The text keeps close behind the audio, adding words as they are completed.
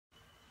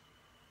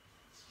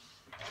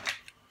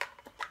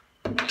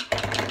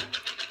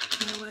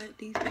but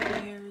these baby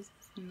hairs is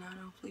not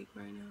on fleek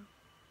right now.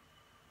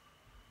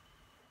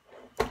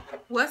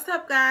 What's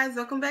up, guys?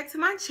 Welcome back to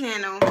my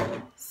channel.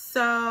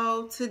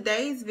 So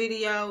today's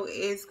video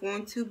is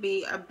going to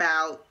be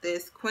about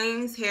this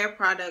Queen's Hair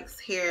Products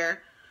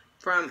hair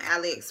from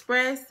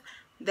AliExpress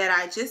that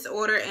I just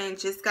ordered and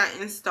just got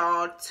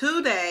installed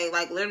today.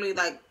 Like literally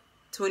like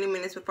 20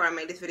 minutes before I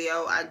made this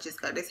video, I just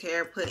got this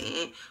hair put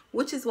in,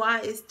 which is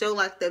why it's still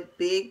like the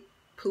big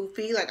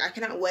poofy. Like I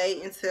cannot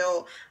wait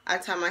until I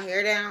tie my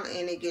hair down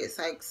and it gets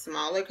like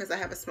smaller because I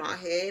have a small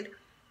head.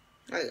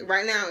 Like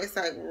right now it's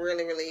like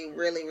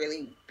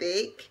really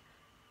thick,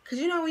 because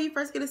you know when you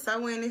first get a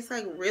sew-in, it's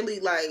like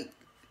really like,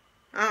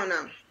 I don't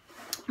know.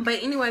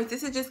 But anyways,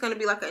 this is just going to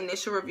be like an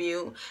initial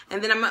review,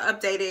 and then I'm going to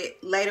update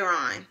it later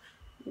on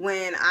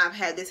when I've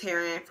had this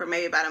hair in for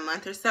maybe about a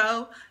month or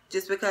so,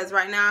 just because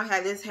right now I've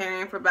had this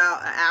hair in for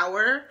about an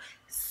hour.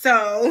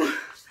 So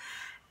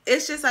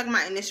it's just like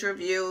my initial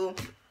review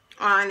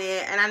on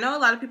it, and I know a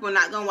lot of people are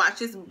not going to watch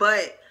this,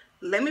 but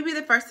let me be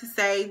the first to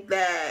say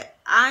that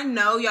I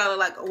know y'all are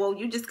like, well,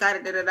 you just got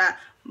it,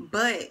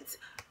 but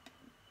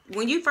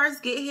when you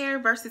first get here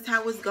versus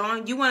how it's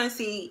going, you want to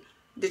see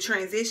the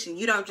transition.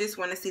 You don't just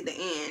want to see the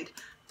end,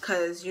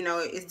 because, you know,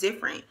 it's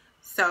different.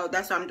 So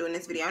that's why I'm doing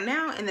this video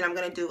now, and then I'm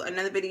going to do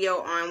another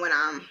video on when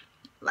I'm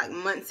like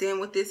months in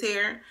with this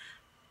hair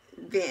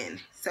then.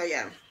 So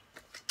yeah.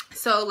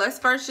 So let's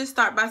first just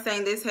start by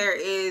saying this hair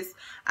is,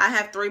 I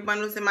have 3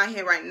 bundles in my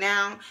hair right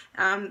now.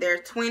 They're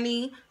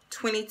 20,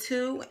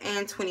 22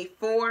 and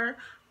 24.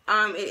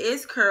 It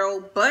is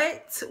curled,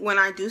 but when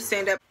I do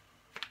stand up,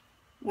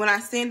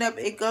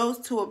 it goes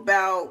to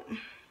about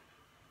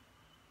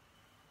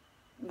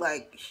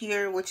like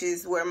here, which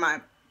is where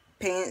my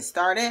pants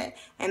start at,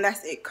 and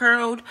that's it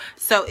curled.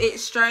 So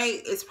it's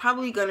straight. It's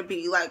probably gonna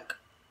be like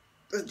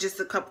just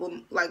a couple,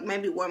 like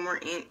maybe 1 more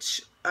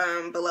inch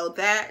below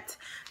that.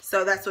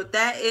 So that's what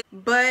that is.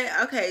 But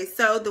okay,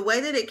 so the way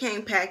that it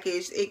came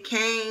packaged, it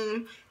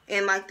came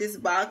in like this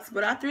box,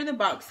 but I threw the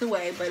box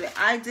away. But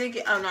I did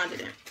get, oh no I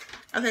didn't.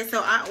 Okay,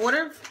 so I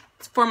ordered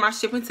for my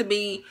shipping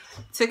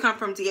to come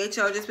from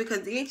DHL, just because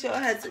DHL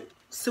has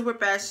super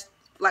fast,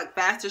 like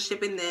faster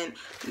shipping than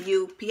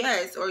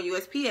UPS or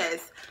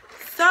USPS.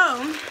 So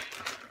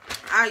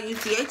I use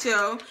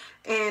DHL,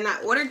 and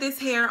I ordered this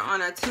hair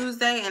on a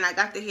Tuesday, and I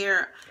got the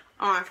hair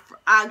on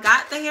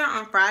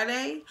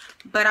Friday,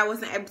 but I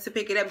wasn't able to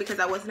pick it up because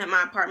I wasn't at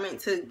my apartment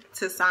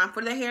to sign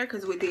for the hair,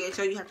 because with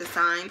DHL you have to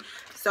sign.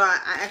 So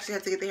I actually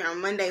had to get the hair on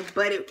Monday,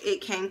 but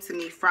it came to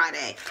me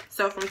Friday.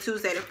 So from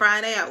Tuesday to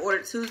Friday, I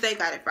ordered Tuesday,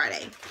 got it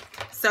Friday.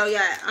 So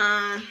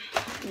yeah,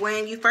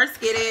 when you first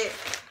get it,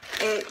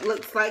 it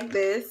looks like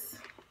this.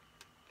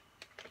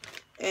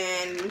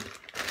 And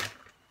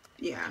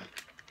yeah,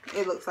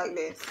 it looks like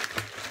this.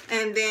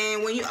 And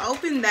then when you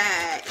open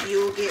that,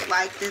 you'll get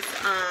like this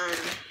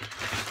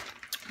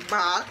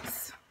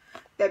box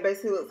that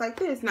basically looks like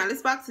this. Now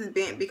this box is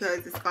bent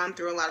because it's gone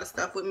through a lot of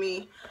stuff with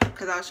me,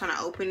 because I was trying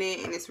to open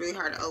it and it's really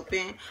hard to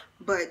open.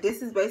 But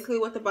this is basically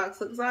what the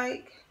box looks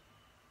like.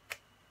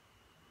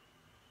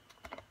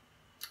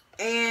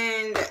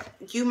 And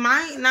you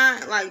might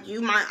not, like,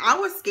 I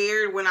was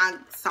scared when I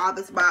saw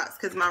this box,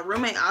 because my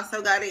roommate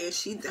also got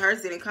it, and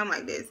hers didn't come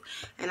like this.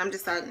 And I'm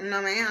just like,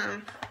 no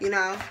ma'am, you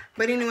know.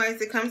 But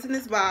anyways, it comes in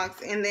this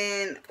box, and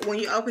then when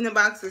you open the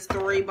box, there's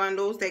 3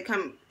 bundles. They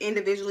come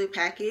individually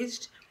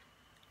packaged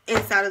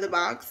inside of the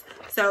box.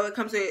 So it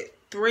comes with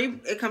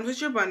it comes with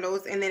your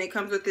bundles, and then it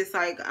comes with this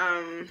like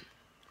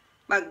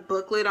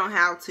booklet on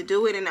how to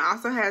do it, and it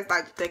also has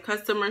like the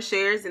customer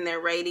shares and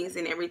their ratings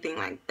and everything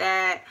like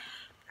that.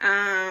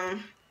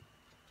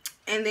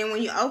 And then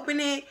when you open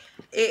it,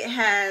 it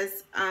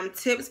has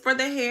tips for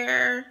the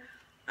hair,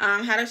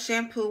 how to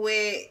shampoo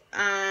it,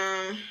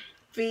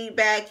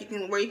 feedback,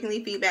 where you can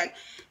leave feedback,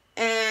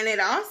 and it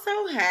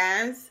also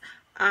has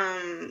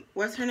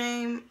what's her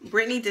name,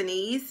 Brittany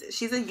Denise.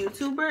 She's a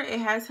YouTuber. It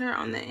has her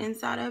on the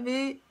inside of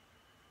it,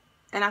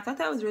 and I thought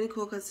that was really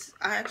cool because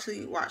I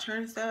actually watch her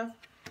and stuff.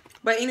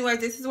 But anyway,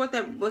 this is what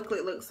the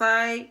booklet looks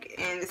like,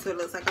 and this is what it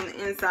looks like on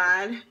the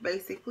inside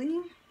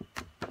basically.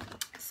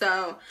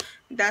 So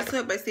that's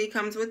what basically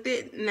comes with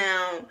it.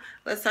 Now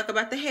let's talk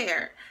about the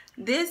hair.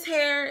 This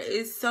hair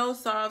is so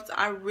soft.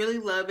 I really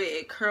love it.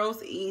 It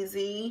curls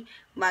easy.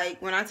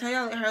 Like when I tell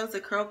y'all it holds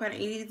the curl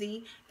pattern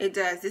easy, it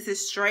does. This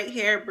is straight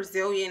hair,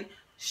 Brazilian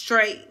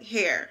straight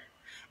hair,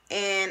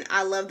 and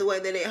I love the way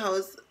that it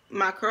holds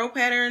my curl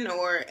pattern,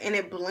 and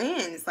it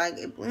blends. Like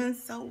it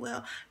blends so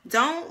well.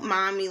 Don't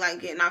mind me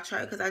like getting off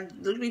track, because I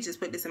literally just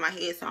put this in my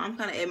head, so I'm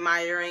kind of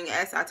admiring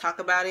as I talk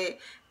about it,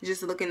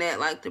 just looking at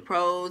like the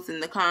pros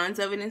and the cons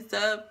of it and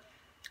stuff.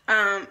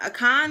 A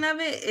con of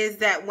it is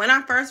that when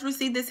I first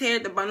received this hair,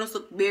 the bundles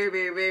looked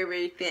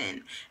very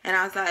thin, and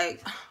I was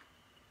like,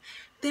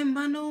 thin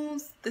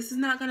bundles, this is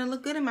not gonna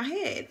look good in my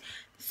head.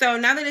 So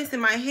now that it's in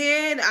my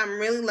head, I'm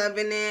really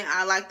loving it.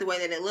 I like the way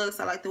that it looks.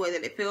 I like the way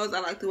that it feels. I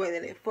like the way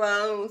that it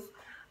flows.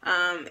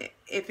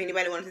 If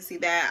anybody wanted to see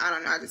that, I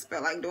don't know, I just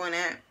felt like doing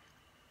that.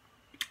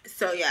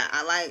 So yeah,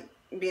 I like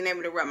being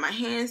able to rub my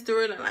hands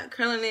through it. I like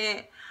curling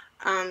it.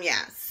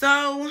 Yeah,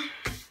 so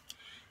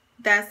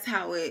that's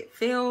how it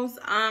feels.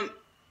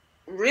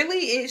 Really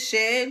it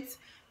sheds,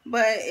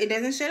 but it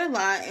doesn't shed a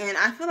lot. And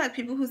I feel like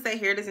people who say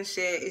hair doesn't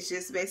shed is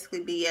just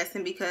basically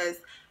BSing, because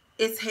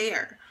it's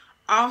hair.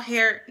 All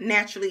hair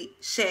naturally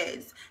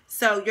sheds.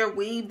 So your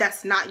weave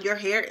that's not your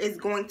hair is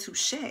going to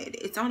shed.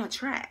 It's on a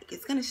track.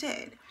 It's going to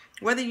shed.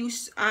 Whether you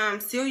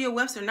seal your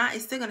wefts or not,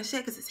 it's still going to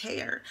shed because it's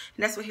hair.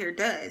 And that's what hair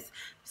does.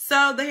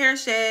 So the hair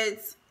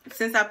sheds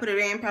since I put it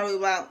in probably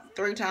about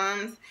 3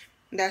 times.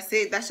 That's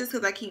it. That's just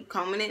because I keep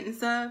combing it and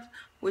stuff,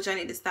 which I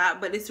need to stop.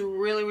 But it's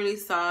really, really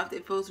soft.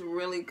 It feels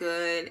really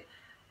good.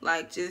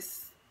 Like,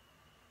 just,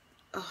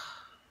 oh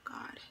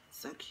God,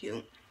 so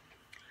cute.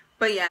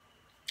 But yeah,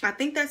 I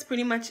think that's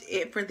pretty much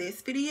it for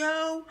this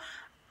video.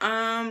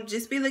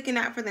 Just be looking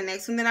out for the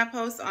next one that I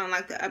post on,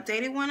 like the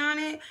updated one on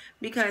it,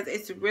 because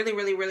it's really,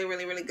 really, really,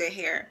 really, really good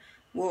hair.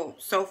 Well,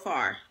 so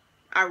far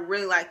I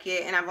really like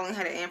it, and I've only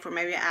had it in for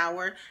maybe an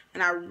hour,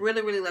 and I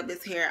really, really love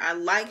this hair. I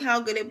like how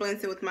good it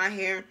blends in with my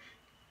hair.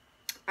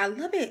 I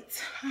love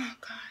it. Oh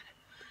God.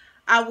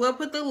 I will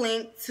put the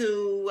link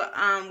to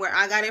where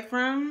I got it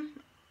from,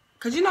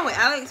 because you know what,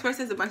 AliExpress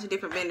has a bunch of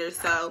different vendors,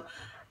 so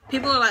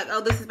people are like,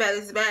 oh, this is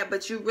bad,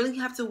 but you really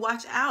have to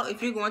watch out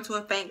if you're going to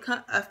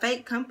a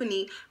fake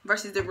company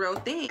versus the real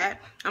thing.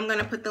 I'm going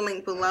to put the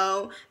link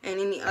below, and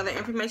any other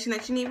information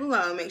that you need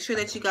below. Make sure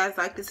that you guys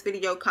like this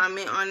video,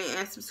 comment on it,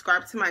 and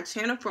subscribe to my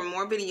channel for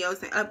more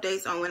videos and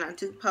updates on when I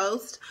do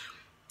post.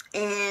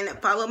 And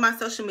follow my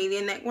social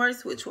media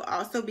networks, which will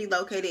also be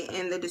located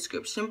in the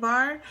description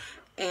bar.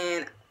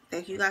 And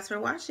thank you guys for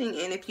watching.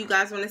 And if you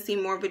guys want to see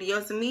more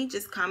videos of me,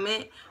 just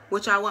comment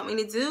what y'all want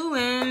me to do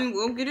and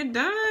we'll get it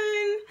done.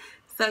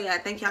 So yeah,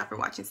 thank y'all for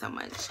watching so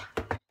much.